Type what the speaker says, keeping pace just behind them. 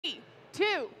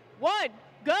2, 1,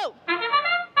 go.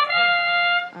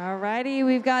 Alrighty,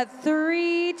 we've got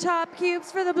 3 top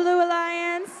cubes for the Blue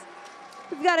Alliance.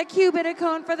 We've got a cube and a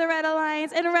cone for the Red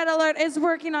Alliance, and Red Alert is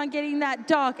working on getting that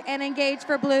dock and engage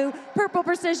for blue. Purple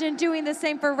Precision doing the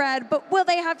same for red, but will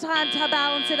they have time to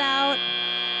balance it out?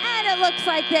 And it looks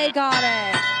like they got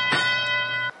it.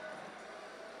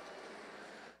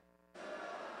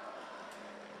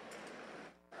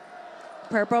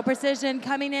 Purple Precision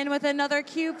coming in with another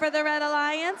cube for the Red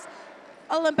Alliance.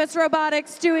 Olympus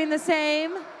Robotics doing the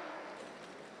same.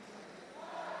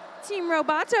 Team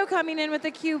Roboto coming in with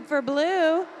a cube for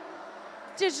blue.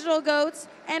 Digital Goats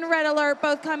and Red Alert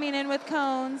both coming in with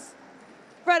cones.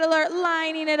 Red Alert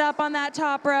lining it up on that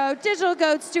top row. Digital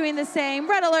Goats doing the same.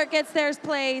 Red Alert gets theirs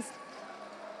placed.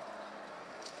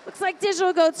 Looks like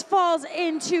Digital Goats falls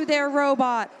into their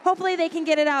robot. Hopefully they can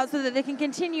get it out so that they can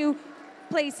continue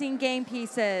placing game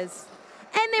pieces.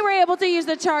 And they were able to use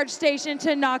the charge station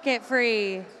to knock it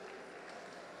free.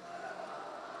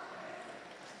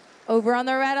 Over on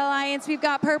the Red Alliance, we've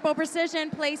got Purple Precision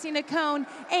placing a cone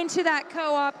into that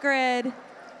co-op grid.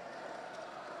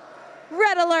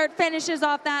 Red Alert finishes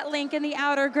off that link in the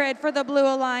outer grid for the Blue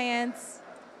Alliance.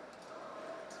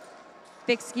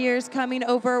 Fixed Gears coming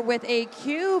over with a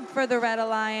cube for the Red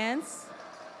Alliance.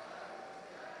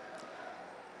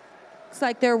 Looks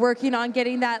like they're working on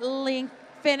getting that link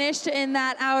finished in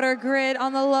that outer grid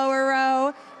on the lower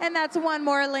row. And that's one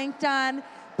more link done.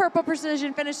 Purple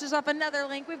Precision finishes off another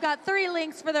link. We've got 3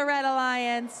 links for the Red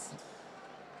Alliance.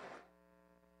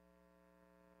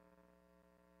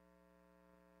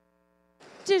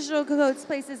 Digital Goats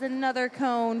places another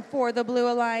cone for the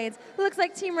Blue Alliance. It looks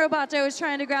like Team Roboto is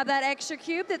trying to grab that extra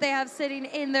cube that they have sitting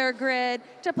in their grid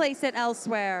to place it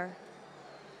elsewhere.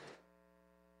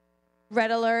 Red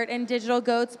Alert and Digital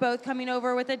Goats both coming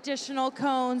over with additional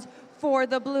cones for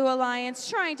the Blue Alliance,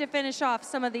 trying to finish off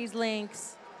some of these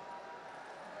links.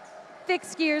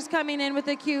 Fixed Gears coming in with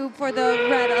a cube for the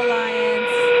Red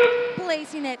Alliance,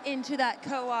 placing it into that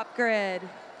co-op grid.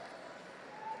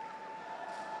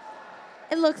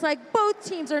 It looks like both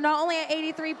teams are not only at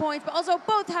 83 points, but also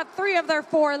both have 3 of their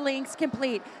 4 links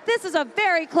complete. This is a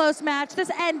very close match.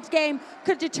 This end game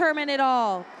could determine it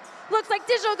all. Looks like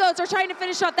Digital Goats are trying to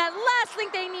finish off that last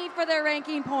link they need for their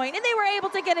ranking point, and they were able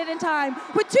to get it in time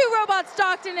with 2 robots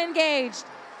docked and engaged.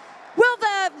 Will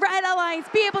the Red Alliance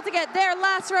be able to get their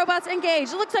last robots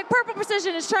engaged? It looks like Purple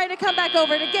Precision is trying to come back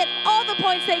over to get all the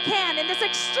points they can in this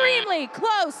extremely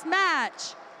close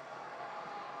match.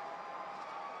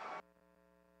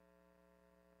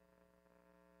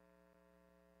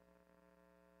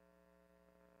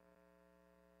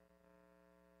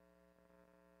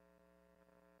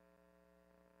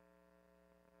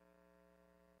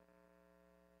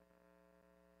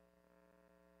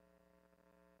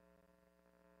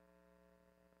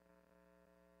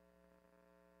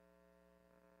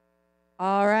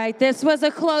 All right, this was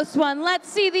a close one. Let's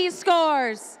see these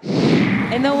scores.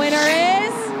 And the winner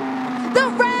is the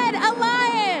Red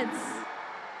Alliance,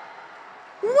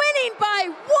 winning by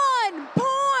 1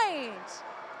 point.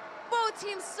 Both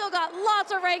teams still got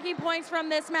lots of ranking points from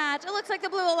this match. It looks like the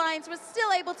Blue Alliance was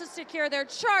still able to secure their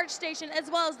charge station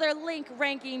as well as their link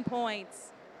ranking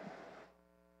points.